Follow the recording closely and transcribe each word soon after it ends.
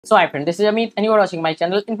So hi friend, this is Amit and you are watching my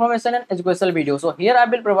channel Information and Educational Video. So here I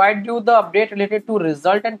will provide you the update related to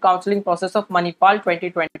result and counseling process of Manipal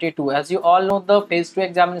 2022. As you all know, the phase 2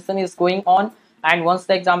 examination is going on, and once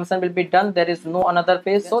the examination will be done, there is no another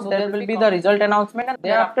phase. So there will be the result announcement, and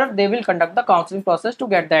thereafter they will conduct the counseling process to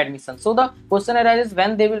get the admission. So the question arises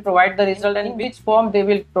when they will provide the result and in which form they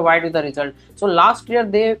will provide you the result. So last year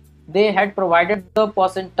they had provided the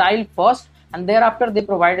percentile first, and thereafter they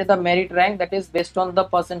provided the merit rank, that is based on the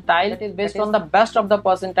percentile, that is based on the best of the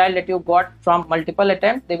percentile that you got from multiple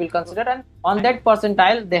attempts they will consider, and on that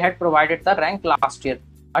percentile they had provided the rank last year.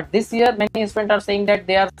 But this year many students are saying that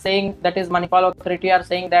that is Manipal authority are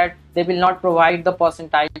saying that they will not provide the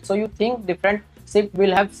percentile. So you think different shift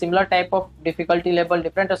will have similar type of difficulty level?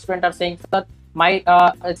 Different students are saying that my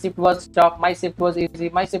shift was tough, my shift was easy,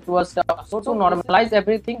 my shift was tough. So to normalize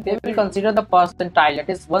everything, they will consider the percentile. That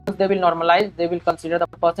is, once they will normalize, they will consider the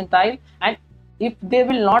percentile, and if they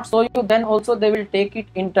will not show you, then also they will take it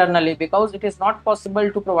internally, because it is not possible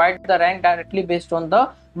to provide the rank directly based on the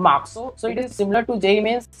marks. So it is similar to JEE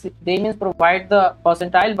Mains. JEE Mains provide the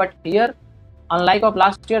percentile, but here, unlike of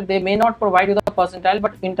last year, they may not provide you the percentile,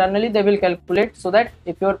 but internally they will calculate, so that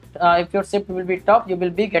if your shift will be tough, you will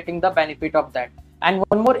be getting the benefit of that. And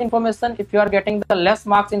one more information, if you are getting the less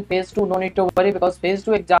marks in phase 2, no need to worry, because phase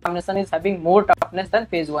 2 examination is having more toughness than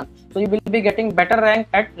phase 1. So you will be getting better rank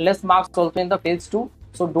at less marks also in the phase 2.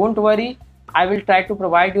 So don't worry, I will try to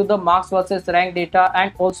provide you the marks versus rank data,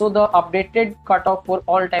 and also the updated cutoff for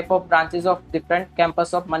all type of branches of different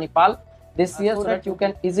campus of Manipal this year, so that you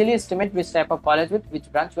can easily estimate which type of college with which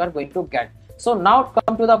branch you are going to get. So now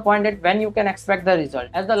come to the point that when you can expect the result.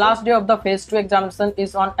 As the last day of the phase 2 examination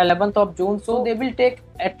is on 11th of June, so they will take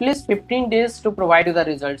at least 15 days to provide you the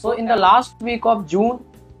result. So in the last week of June,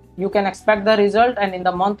 you can expect the result, and in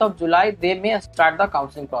the month of July they may start the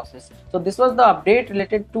counseling process. So this was the update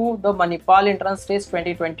related to the Manipal Entrance Test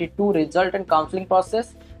 2022 result and counseling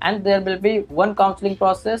process, and there will be one counseling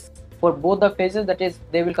process for both the phases. That is,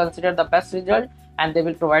 they will consider the best result and they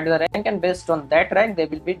will provide the rank, and based on that rank they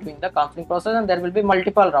will be doing the counseling process, and there will be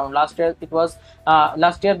multiple round. Last year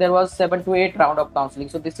there was 7 to 8 round of counseling.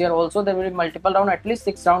 So this year also there will be multiple round, at least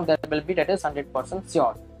 6 round there will be, that is 100%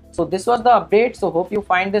 sure. So this was the update. So hope you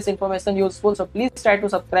find this information useful. So please try to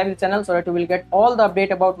subscribe the channel so that you will get all the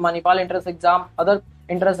update about Manipal entrance exam, other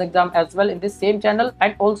entrance exam as well in this same channel.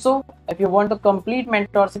 And also, if you want the complete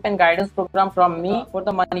mentorship and guidance program from me for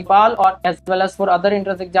the Manipal or as well as for other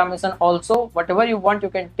entrance examination also, whatever you want, you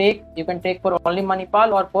can take for only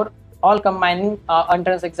Manipal or for all combining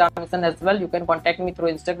entrance examination as well. You can contact me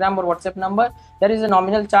through Instagram or WhatsApp number. There is a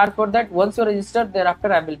nominal charge for that. Once you register,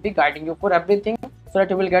 thereafter I will be guiding you for everything, so that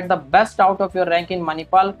you will get the best out of your rank in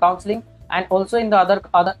Manipal counseling, and also in the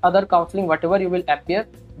other counseling whatever you will appear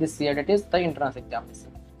this year, that is the entrance examination.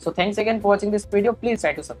 So thanks again for watching this video. Please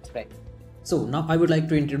try to subscribe. So now I would like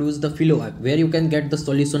to introduce the Philo app, where you can get the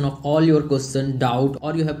solution of all your question, doubt,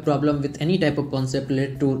 or you have problem with any type of concept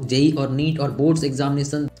related to JEE or NEET or boards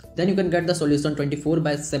examination. Then you can get the solution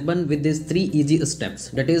 24/7 with these 3 easy steps.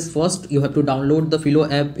 That is, first you have to download the Philo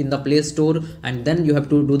app in the Play Store, and then you have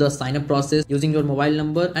to do the sign up process using your mobile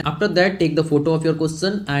number, and after that take the photo of your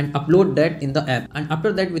question and upload that in the app, and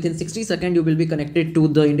after that within 60 seconds you will be connected to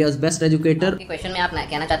the India's best educator. Question में आप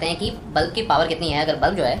कहना चाहते हैं कि bulb की power कितनी है? अगर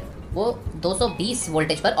बल्ब जो है वो 220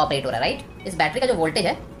 वोल्टेज पर ऑपरेट हो रहा है, राइट? इस बैटरी का जो वोल्टेज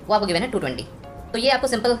है वो आपको गिवन है 220. तो ये आपको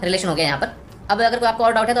सिंपल रिलेशन हो गया यहाँ पर. अब अगर कोई आपको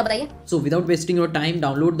और डाउट है तो बताइए. So without wasting your time,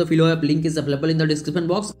 download the Philo app. Link is available in the description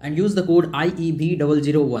box and use the code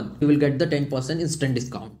IEB001. You will get the 10% instant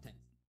discount.